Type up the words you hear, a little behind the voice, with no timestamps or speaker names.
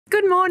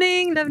Good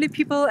morning, lovely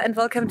people, and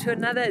welcome to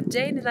another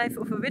day in the life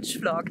of a witch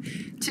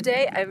vlog.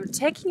 Today I'm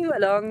taking you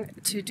along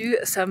to do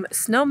some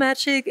snow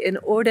magic in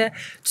order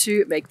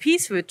to make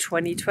peace with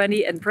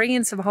 2020 and bring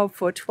in some hope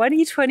for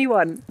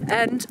 2021.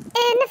 And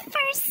the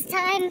first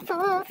time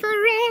for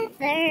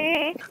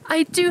forever,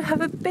 I do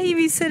have a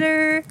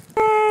babysitter.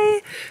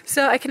 Yay!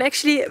 So I can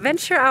actually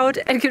venture out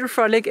and get a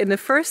frolic in the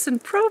first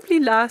and probably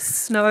last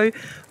snow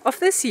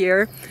of this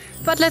year.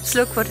 But let's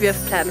look what we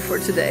have planned for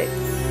today.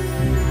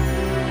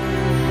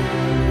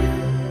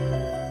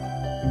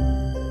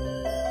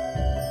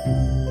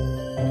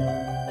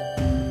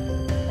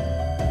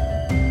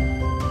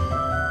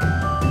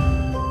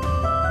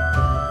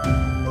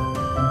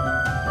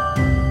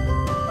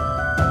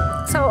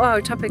 So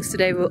our topics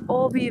today will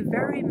all be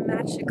very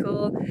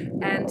magical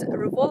and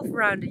revolve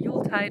around the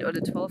Yuletide, or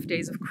the 12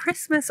 days of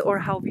Christmas, or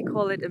how we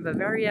call it in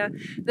Bavaria,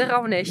 the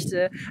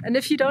Rauhnächte. And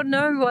if you don't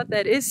know what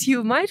that is,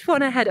 you might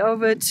want to head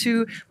over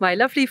to my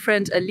lovely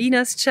friend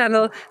Alina's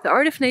channel, The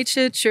Art of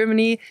Nature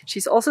Germany.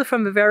 She's also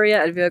from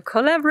Bavaria, and we're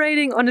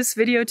collaborating on this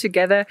video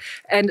together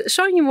and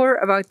showing you more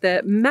about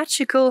the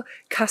magical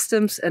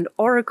customs and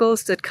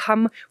oracles that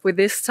come with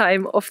this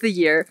time of the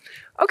year.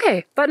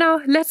 Okay, but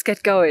now let's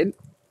get going.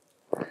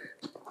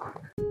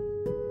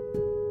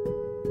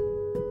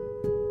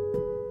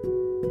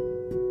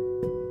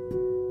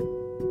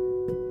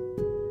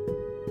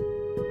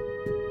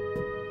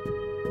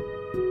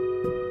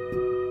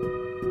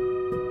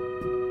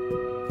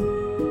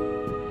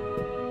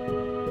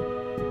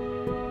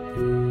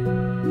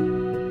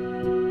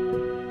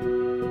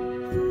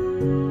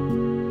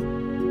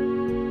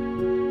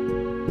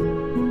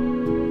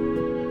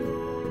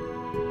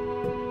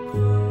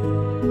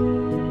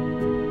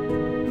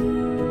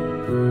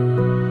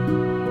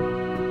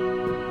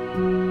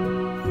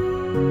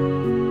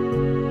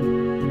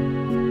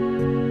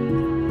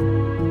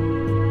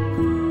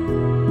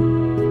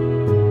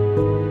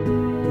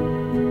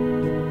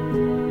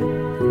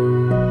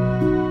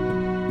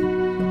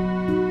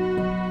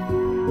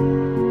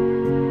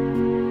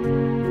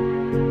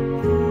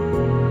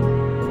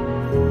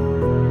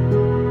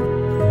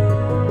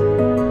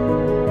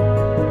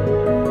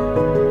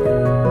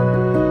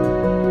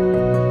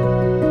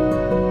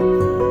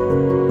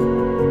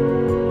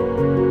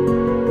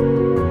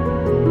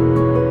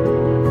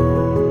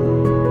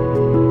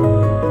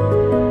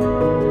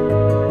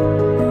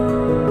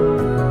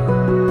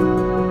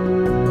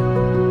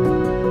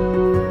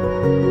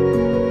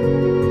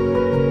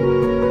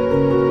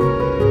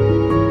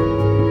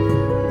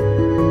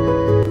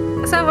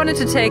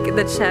 To take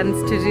the chance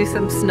to do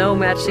some snow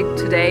magic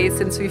today,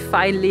 since we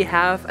finally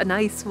have a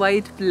nice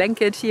white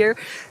blanket here.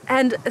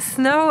 And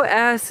snow,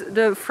 as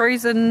the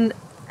frozen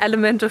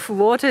element of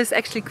water, is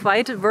actually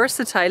quite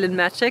versatile in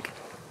magic.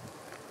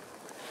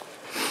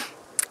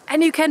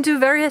 And you can do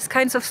various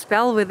kinds of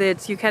spell with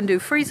it. You can do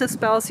freezer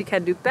spells, you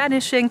can do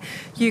banishing,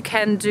 you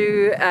can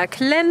do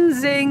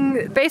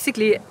cleansing,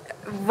 basically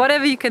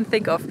whatever you can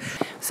think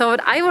of. So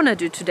what I want to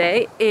do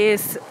today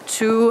is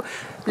to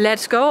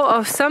let go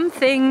of some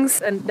things,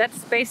 and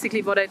that's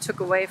basically what I took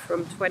away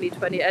from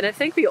 2020. And I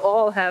think we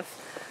all have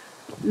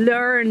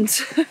learned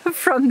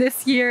from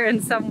this year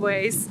in some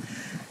ways.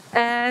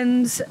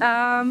 And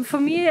for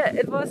me,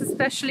 it was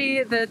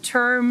especially the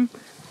term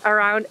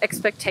around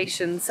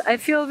expectations. I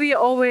feel we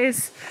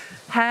always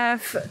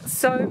have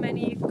so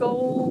many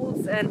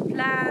goals and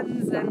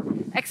plans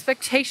and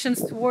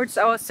expectations towards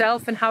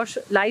ourselves and how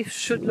life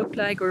should look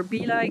like or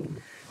be like.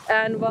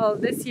 And well,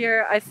 this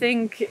year, I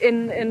think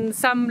in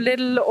some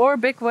little or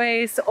big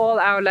ways, all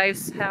our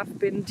lives have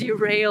been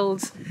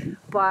derailed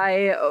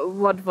by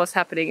what was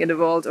happening in the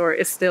world or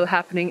is still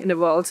happening in the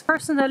world.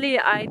 Personally,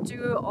 I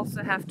do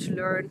also have to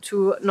learn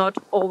to not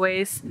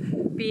always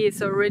be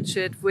so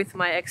rigid with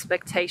my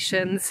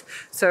expectations,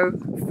 so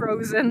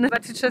frozen,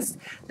 but to just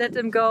let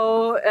them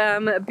go,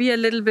 be a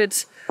little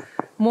bit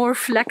more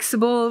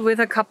flexible with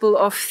a couple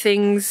of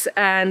things,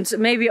 and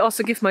maybe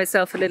also give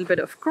myself a little bit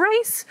of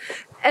grace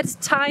at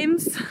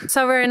times.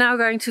 So we're now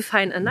going to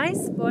find a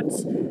nice spot,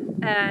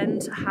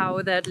 and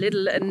how that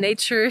little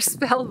nature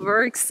spell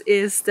works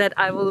is that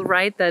I will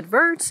write that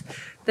word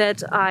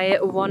that I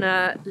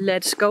wanna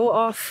let go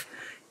of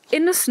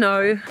in the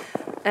snow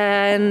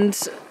and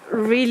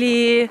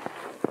really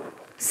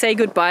say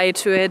goodbye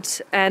to it,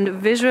 and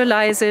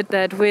visualize it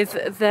that with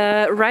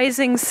the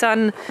rising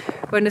sun,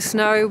 when the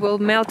snow will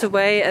melt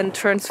away and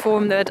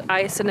transform that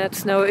ice and that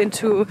snow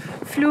into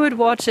fluid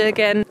water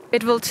again,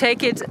 it will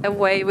take it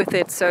away with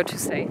it, so to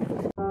say.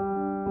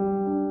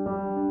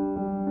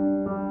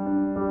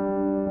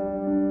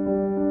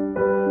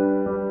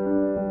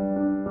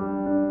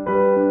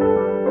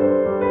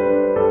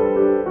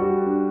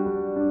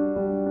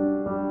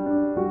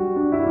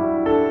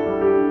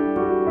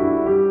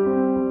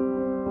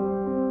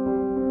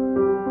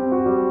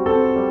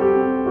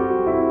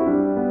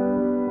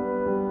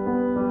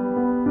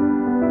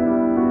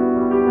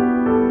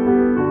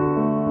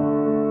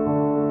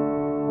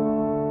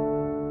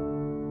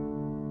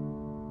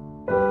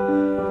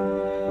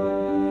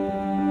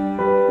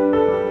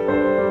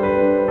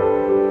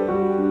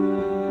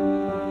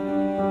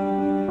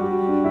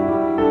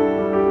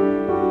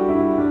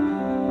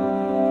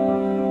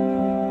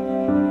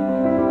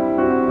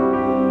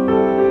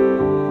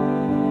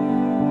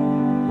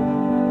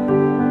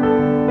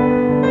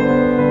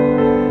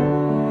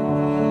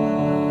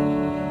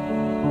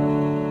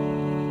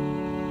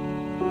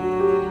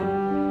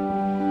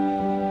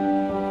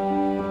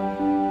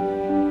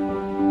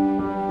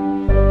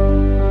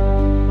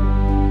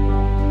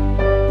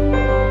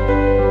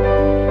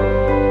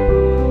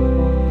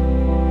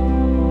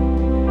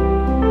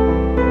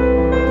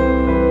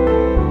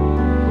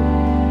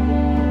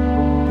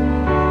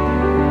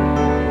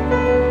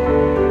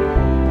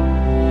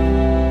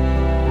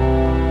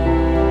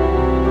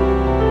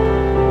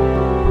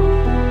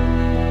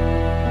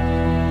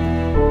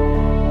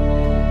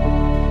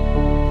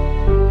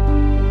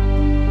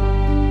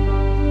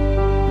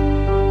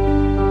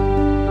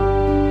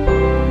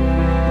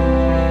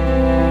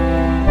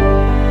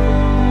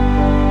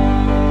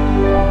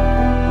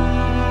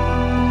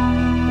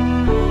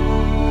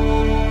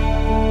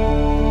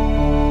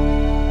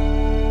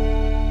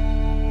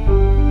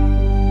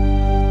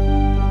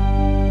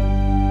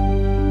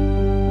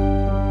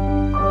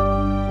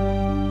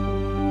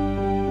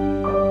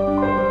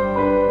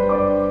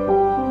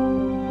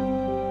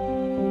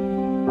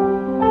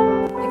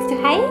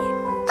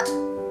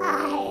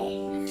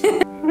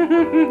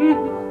 So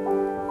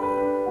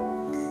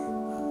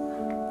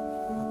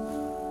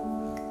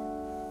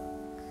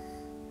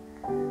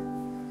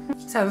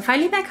I'm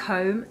finally back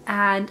home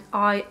and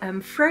I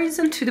am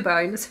frozen to the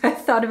bone, so I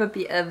thought it would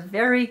be a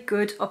very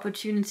good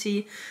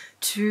opportunity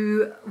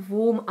to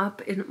warm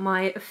up in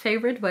my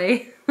favorite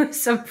way with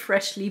some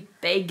freshly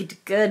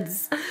baked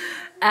goods.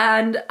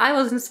 And I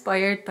was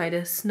inspired by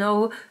the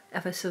snow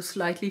ever so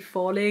slightly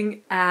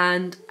falling,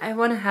 and I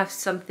want to have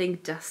something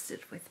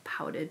dusted with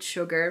powdered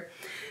sugar.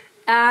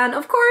 And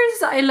of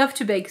course, I love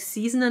to bake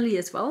seasonally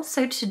as well.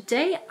 So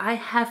today I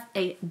have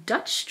a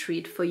Dutch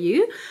treat for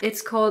you.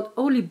 It's called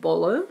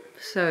oliebollen.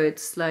 So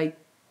it's like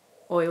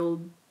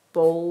oil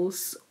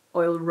balls,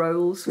 oil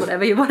rolls,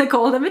 whatever you want to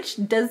call them, which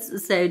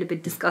does sound a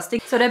bit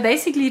disgusting. So they're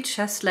basically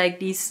just like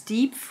these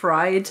deep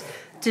fried,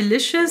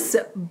 delicious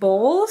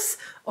balls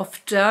of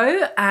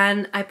dough.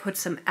 And I put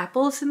some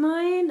apples in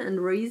mine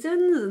and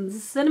raisins and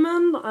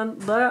cinnamon,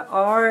 and they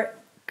are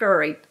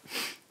great.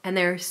 And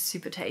they're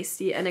super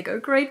tasty and they go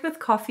great with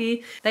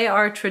coffee. They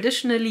are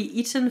traditionally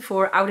eaten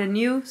for Oud and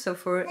New, so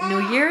for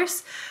New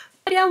Year's.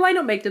 But yeah, why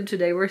not make them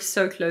today? We're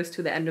so close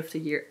to the end of the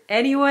year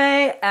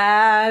anyway,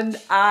 and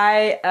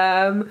I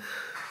am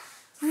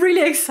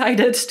really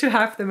excited to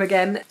have them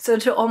again. So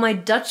to all my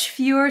Dutch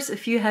viewers,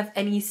 if you have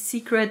any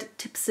secret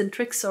tips and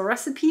tricks or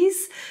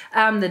recipes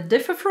that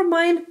differ from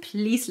mine,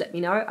 please let me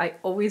know. I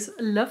always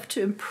love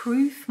to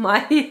improve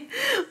my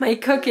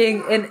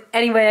cooking in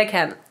any way I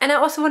can. And I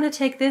also want to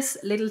take this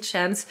little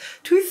chance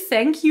to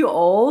thank you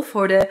all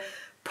for the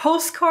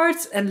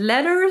postcards and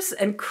letters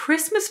and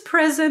Christmas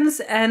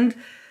presents and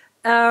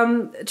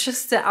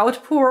just the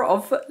outpour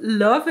of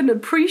love and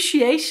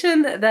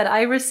appreciation that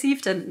I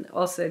received, and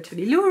also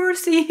Tony Lou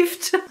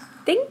received.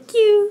 Thank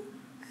you!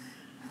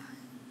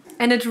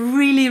 And it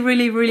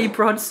really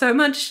brought so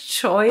much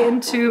joy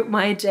into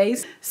my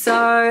days.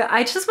 So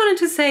I just wanted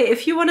to say,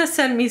 if you want to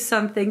send me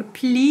something,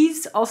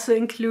 please also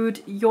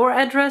include your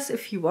address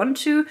if you want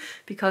to,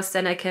 because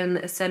then I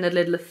can send a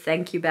little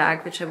thank you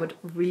back, which I would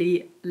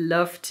really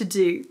love to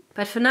do.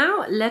 But for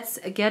now, let's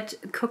get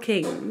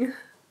cooking.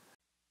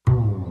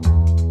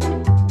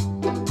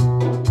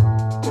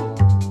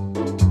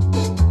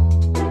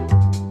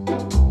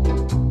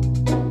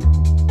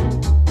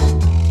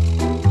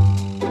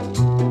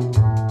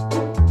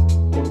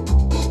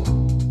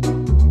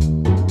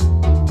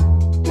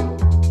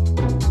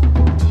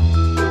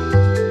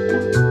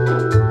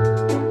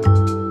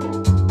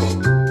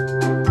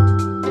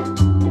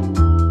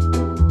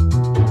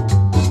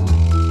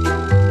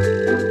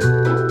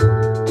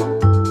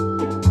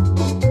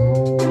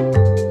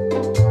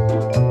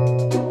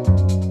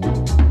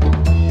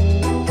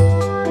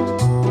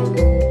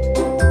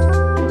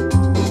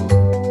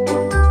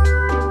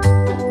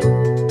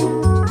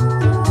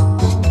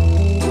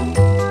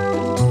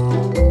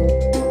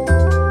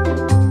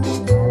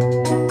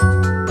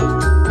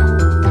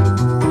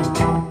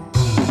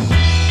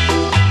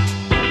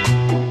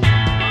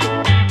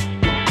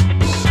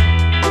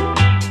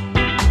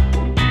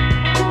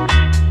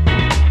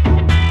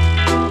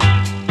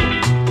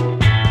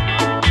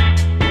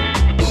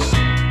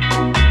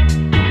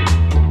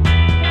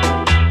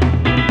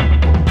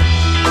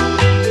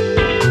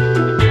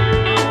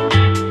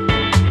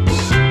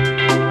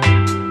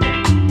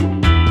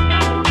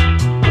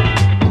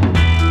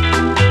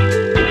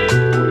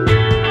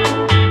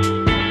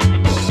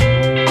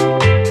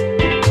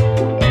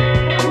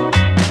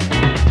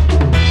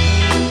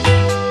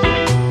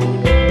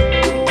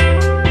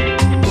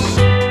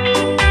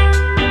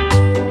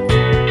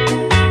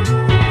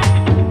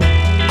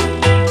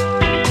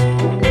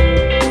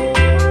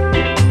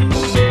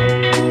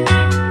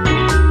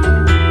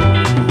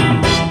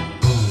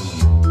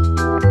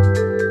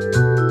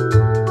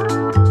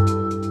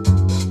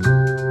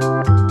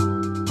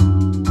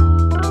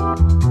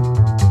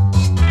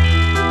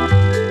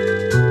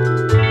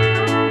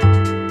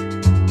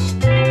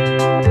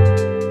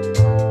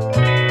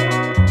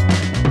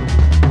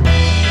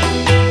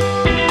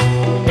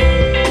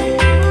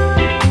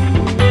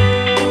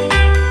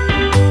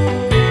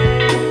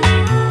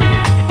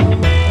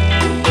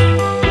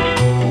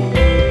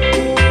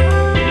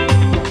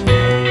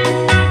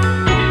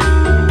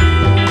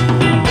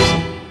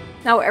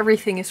 Now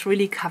everything is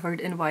really covered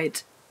in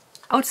white,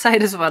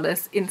 outside as well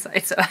as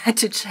inside, so I had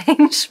to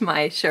change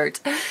my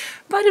shirt.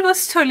 But it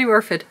was totally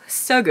worth it,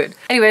 so good.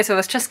 Anyways, I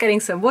was just getting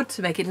some wood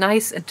to make it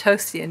nice and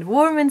toasty and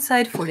warm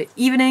inside for the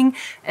evening,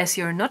 as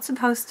you're not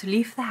supposed to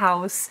leave the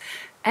house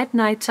at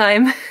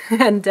nighttime,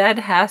 and that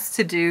has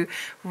to do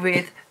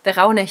with the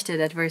Rauhnächte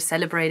that we're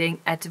celebrating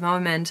at the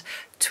moment.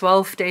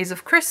 12 days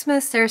of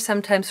Christmas, they're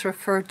sometimes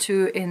referred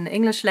to in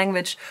English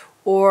language,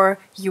 or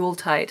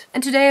Yuletide.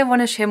 And today I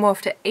want to share more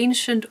of the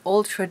ancient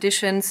old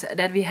traditions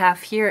that we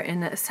have here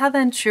in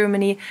southern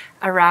Germany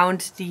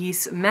around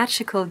these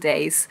magical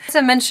days. As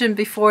I mentioned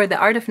before, the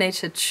Art of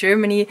Nature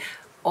Germany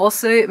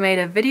also made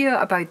a video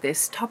about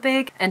this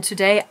topic, and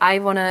today I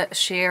want to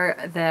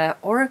share the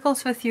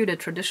oracles with you, the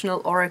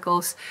traditional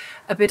oracles,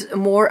 a bit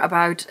more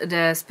about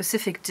the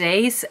specific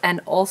days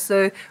and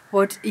also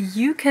what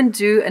you can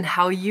do and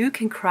how you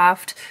can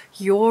craft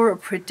your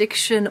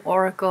prediction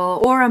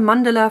oracle or a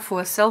mandala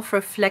for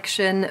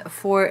self-reflection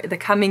for the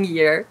coming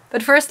year.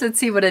 But first, let's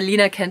see what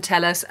Alina can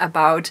tell us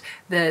about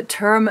the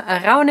term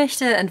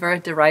Rauhnächte and where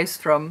it derives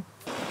from.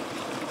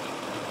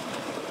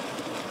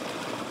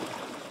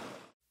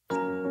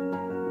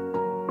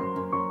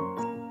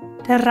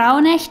 The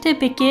Rauhnächte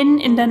begin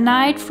in the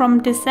night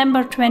from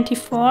December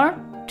 24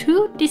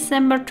 to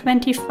December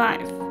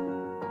 25.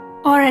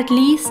 Or at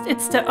least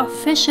it's the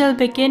official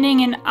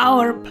beginning in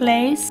our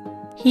place,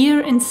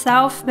 here in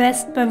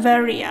southwest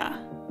Bavaria.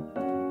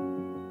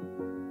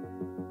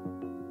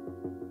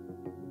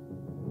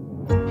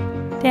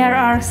 There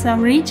are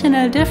some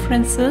regional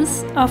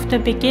differences of the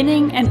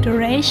beginning and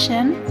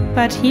duration,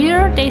 but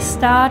here they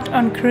start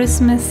on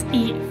Christmas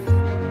Eve.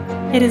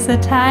 It is a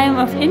time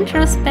of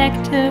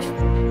introspective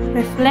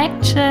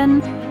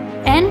reflection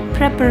and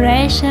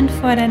preparation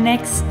for the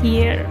next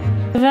year.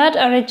 The word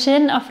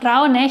origin of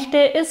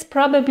Rauhnächte is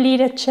probably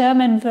the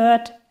German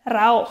word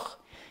Rauch,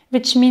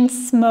 which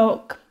means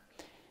smoke.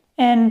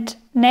 And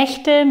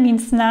Nächte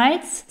means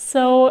nights,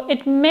 so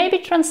it maybe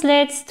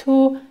translates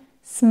to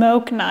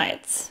smoke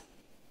nights.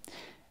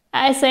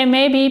 I say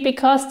maybe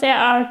because there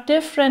are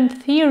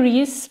different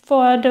theories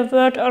for the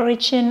word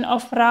origin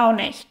of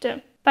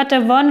Rauhnächte. But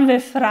the one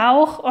with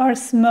Rauch or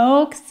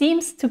smoke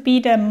seems to be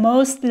the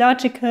most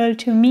logical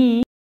to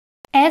me,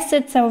 as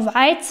it's a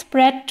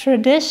widespread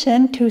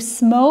tradition to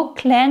smoke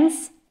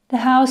cleanse the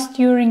house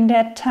during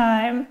that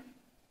time.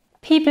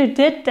 People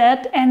did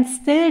that and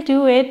still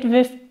do it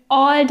with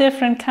all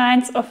different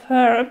kinds of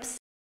herbs.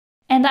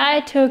 And I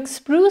took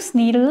spruce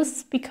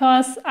needles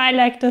because I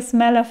like the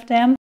smell of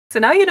them. So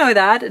now you know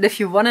that, and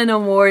if you want to know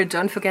more,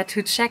 don't forget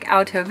to check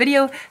out her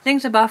video,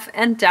 linked above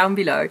and down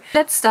below.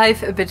 Let's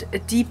dive a bit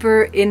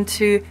deeper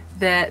into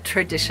the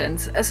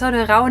traditions. So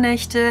the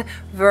Rauhnächte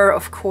were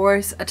of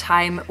course a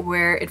time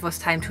where it was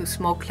time to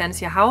smoke cleanse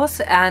your house,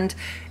 and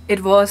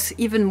it was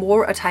even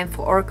more a time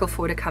for oracle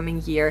for the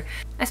coming year.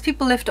 As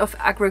people lived off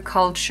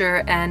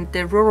agriculture and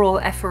the rural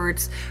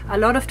efforts, a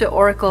lot of the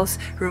oracles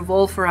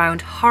revolve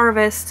around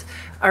harvest,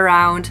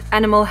 around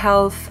animal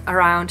health,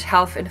 around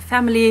health in the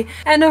family,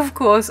 and of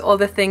course all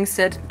the things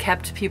that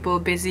kept people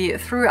busy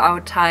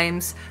throughout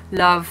times: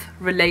 love,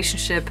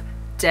 relationship,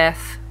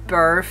 death,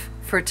 birth,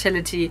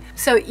 fertility.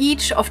 So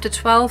each of the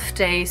 12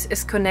 days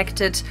is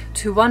connected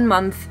to 1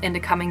 month in the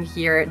coming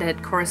year that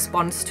it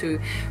corresponds to.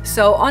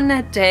 So on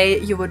that day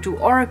you would do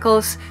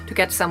oracles to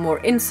get some more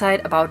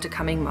insight about the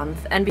coming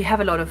month. And we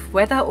have a lot of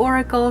weather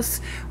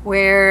oracles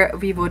where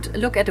we would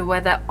look at the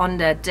weather on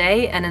that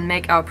day and then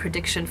make our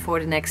prediction for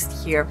the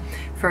next year.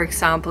 For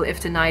example, if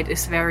the night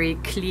is very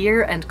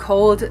clear and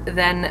cold,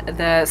 then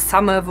the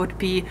summer would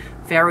be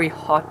very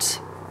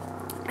hot.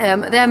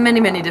 There are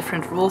many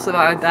different rules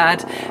about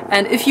that,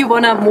 and if you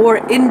want to more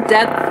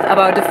in-depth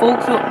about the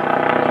folklore,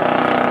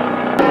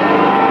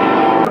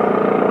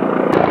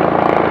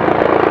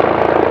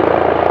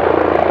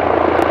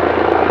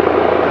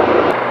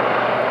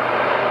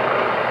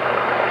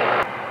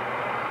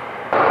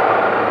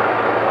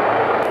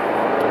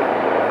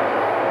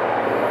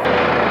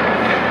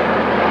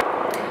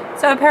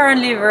 so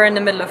apparently we're in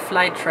the middle of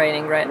flight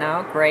training right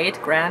now.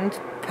 Great, grand,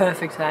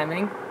 perfect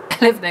timing.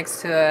 I live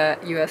next to a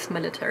US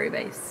military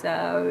base,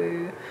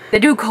 so they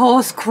do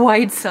cause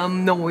quite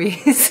some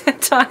noise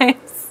at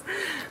times.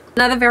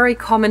 Another very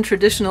common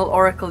traditional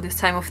oracle this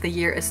time of the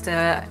year is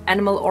the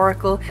animal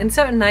oracle. In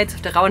certain nights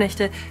of the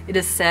Rauhnächte, it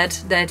is said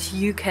that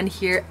you can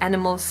hear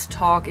animals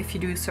talk if you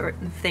do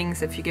certain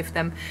things, if you give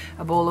them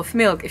a bowl of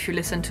milk, if you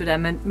listen to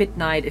them at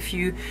midnight, if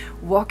you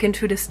walk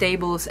into the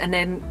stables, and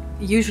then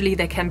usually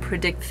they can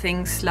predict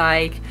things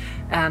like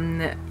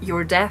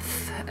your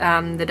death,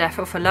 the death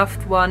of a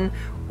loved one,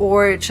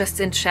 or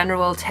just in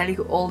general tell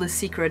you all the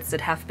secrets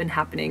that have been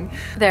happening.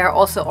 There are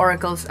also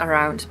oracles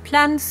around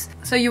plants.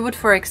 So you would,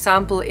 for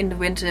example, in the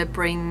winter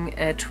bring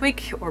a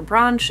twig or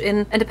branch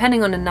in, and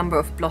depending on the number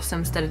of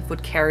blossoms that it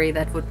would carry,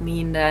 that would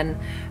mean then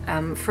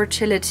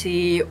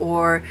fertility,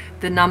 or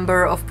the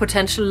number of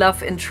potential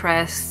love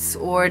interests,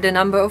 or the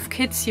number of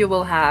kids you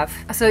will have.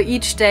 So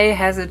each day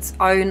has its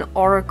own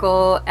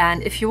oracle,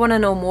 and if you want to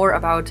know more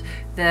about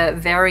the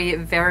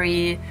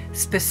very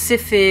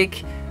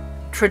specific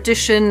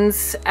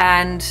traditions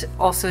and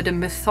also the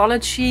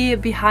mythology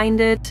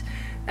behind it,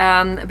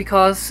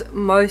 because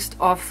most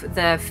of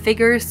the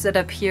figures that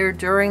appear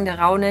during the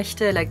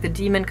Rauhnächte, like the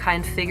demon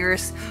kind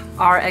figures,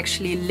 are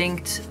actually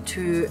linked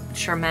to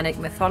Germanic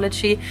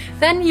mythology,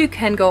 then you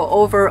can go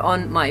over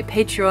on my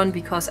Patreon,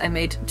 because I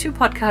made 2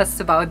 podcasts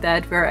about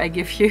that where I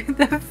give you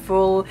the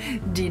full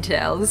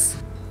details.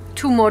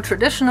 2 more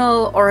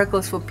traditional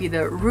oracles would be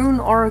the rune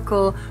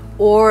oracle,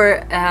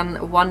 or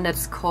one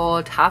that's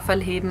called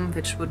Haferleben,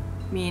 which would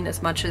mean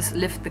as much as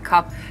lift the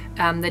cup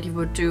that you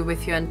would do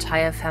with your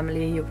entire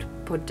family. You would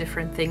put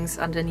different things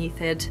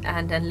underneath it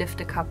and then lift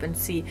the cup and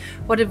see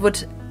what it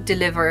would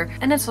deliver.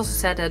 And it's also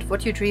said that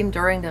what you dream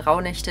during the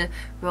Rauhnächte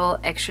will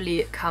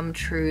actually come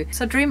true.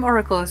 So Dream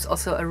Oracle is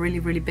also a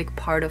really big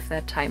part of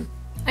that time.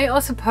 I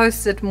also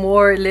posted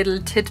more little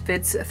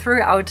tidbits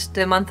throughout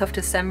the month of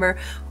December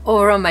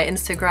over on my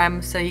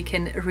Instagram, so you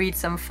can read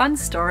some fun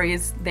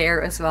stories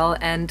there as well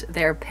and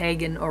their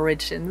pagan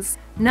origins.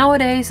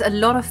 Nowadays, a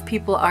lot of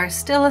people are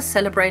still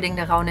celebrating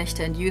the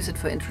Rauhnächte and use it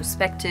for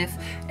introspective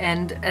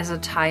and as a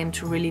time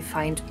to really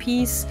find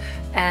peace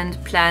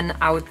and plan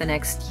out the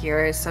next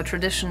year. So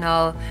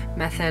traditional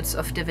methods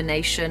of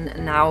divination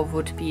now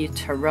would be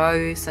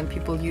tarot, some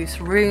people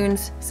use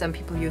runes, some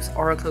people use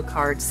oracle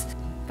cards.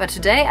 But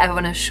today I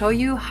want to show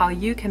you how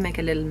you can make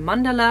a little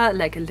mandala,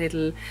 like a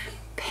little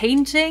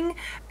painting,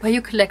 where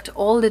you collect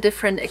all the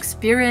different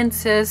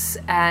experiences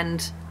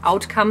and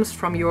outcomes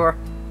from your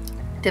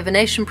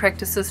divination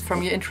practices,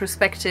 from your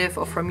introspective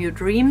or from your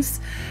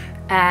dreams,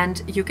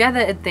 and you gather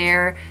it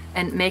there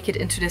and make it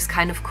into this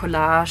kind of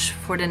collage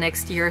for the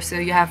next year, so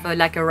you have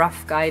like a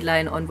rough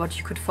guideline on what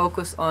you could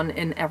focus on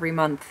in every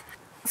month.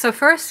 So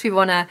first we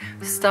want to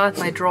start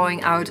by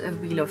drawing out a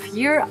wheel of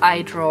year.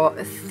 I draw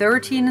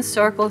 13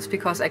 circles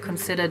because I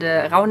consider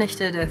the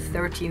Rauhnächte the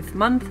 13th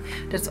month.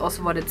 That's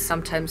also what it's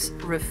sometimes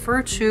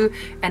referred to,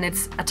 and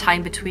it's a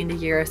time between the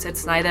years.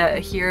 It's neither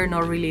here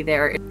nor really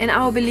there. In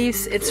our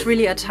beliefs, it's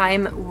really a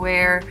time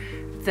where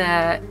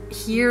the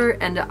here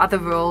and the other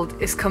world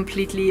is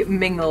completely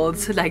mingled.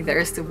 Like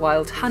there's the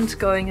wild hunt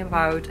going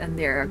about and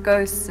there are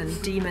ghosts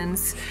and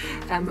demons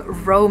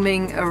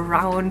roaming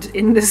around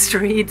in the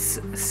streets.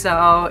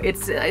 So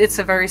it's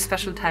a very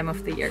special time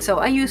of the year. So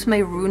I use my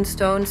rune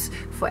stones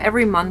for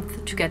every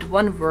month to get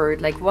one word,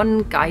 like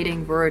one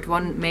guiding word,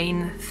 one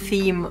main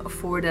theme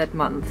for that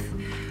month.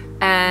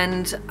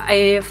 And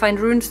I find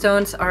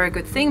runestones are a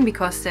good thing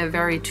because they're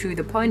very to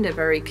the point, they're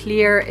very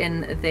clear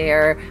in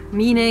their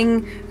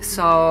meaning,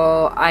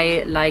 so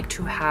I like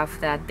to have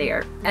that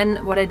there.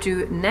 And what I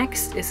do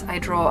next is I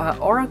draw an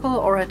oracle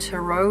or a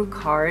tarot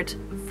card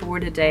for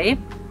the day,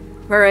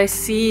 where I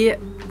see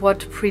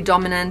what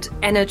predominant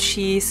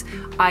energies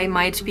I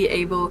might be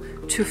able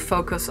to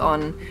focus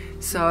on.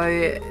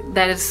 So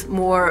that is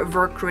more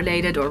work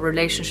related or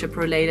relationship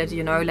related,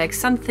 you know, like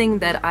something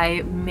that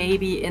I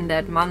maybe in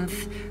that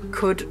month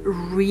could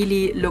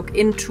really look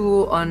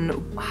into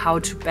on how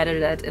to better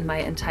that in my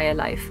entire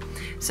life.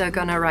 So I'm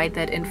gonna write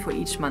that in for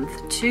each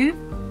month too.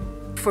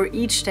 For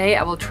each day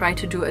I will try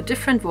to do a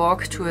different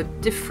walk to a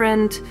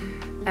different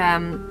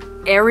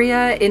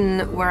area in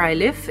where I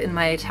live, in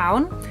my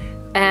town.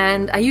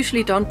 And I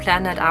usually don't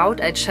plan that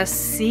out, I just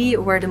see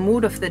where the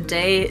mood of the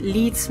day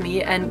leads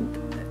me, and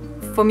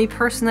for me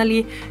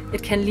personally,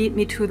 it can lead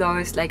me to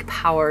those like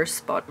power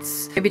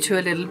spots. Maybe to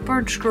a little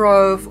birch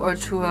grove, or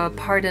to a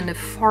part in the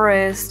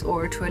forest,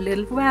 or to a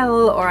little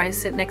well, or I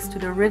sit next to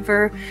the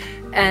river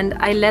and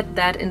I let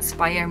that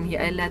inspire me.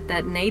 I let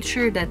that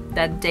nature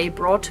that day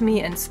brought to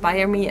me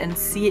inspire me, and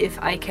see if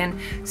I can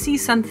see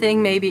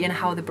something maybe in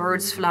how the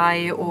birds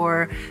fly,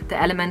 or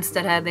the elements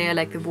that are there,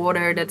 like the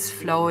water that's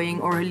flowing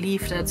or a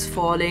leaf that's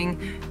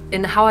falling,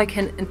 in how I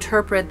can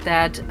interpret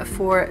that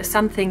for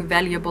something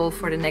valuable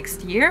for the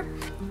next year.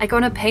 I'm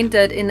gonna paint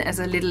that in as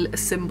a little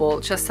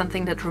symbol, just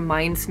something that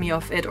reminds me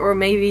of it, or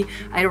maybe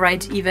I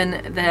write even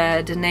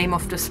the name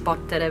of the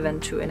spot that I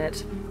went to in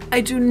it. I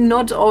do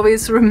not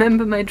always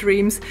remember my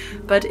dreams,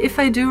 but if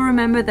I do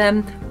remember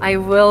them, I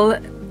will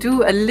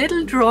do a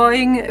little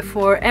drawing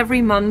for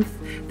every month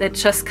that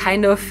just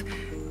kind of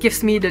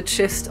gives me the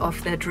gist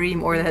of that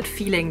dream or that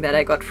feeling that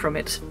I got from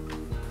it.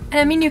 And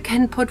I mean, you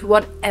can put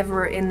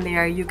whatever in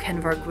there. You can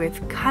work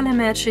with color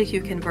magic, you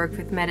can work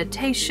with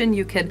meditation,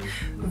 you can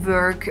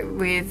work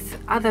with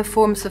other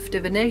forms of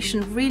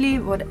divination, really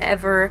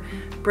whatever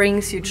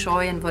brings you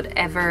joy and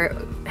whatever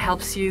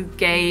helps you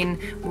gain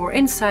more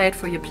insight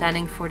for your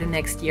planning for the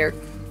next year.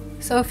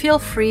 So feel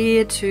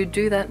free to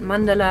do that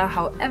mandala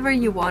however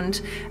you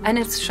want, and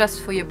it's just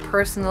for your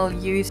personal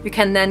use. You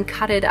can then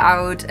cut it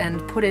out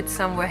and put it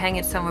somewhere, hang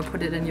it somewhere,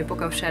 put it in your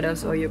book of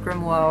shadows or your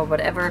grimoire or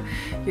whatever,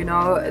 you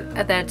know,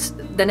 that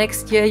the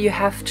next year you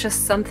have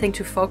just something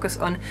to focus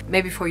on,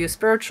 maybe for your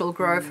spiritual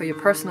growth, for your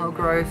personal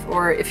growth,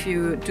 or if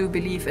you do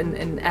believe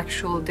in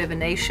actual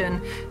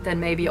divination, then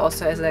maybe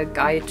also as a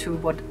guide to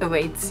what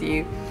awaits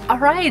you.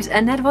 Alright,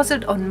 and that was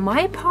it on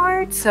my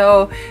part.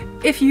 So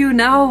if you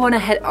now want to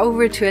head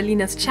over to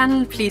Alina's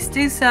channel, please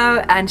do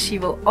so, and she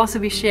will also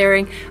be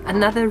sharing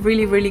another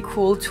really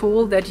cool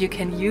tool that you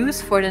can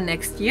use for the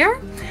next year.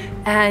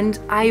 And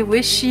I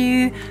wish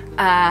you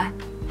a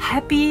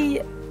happy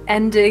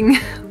ending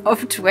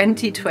of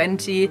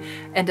 2020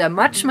 and a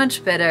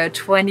much better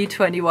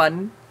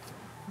 2021.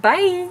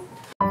 Bye!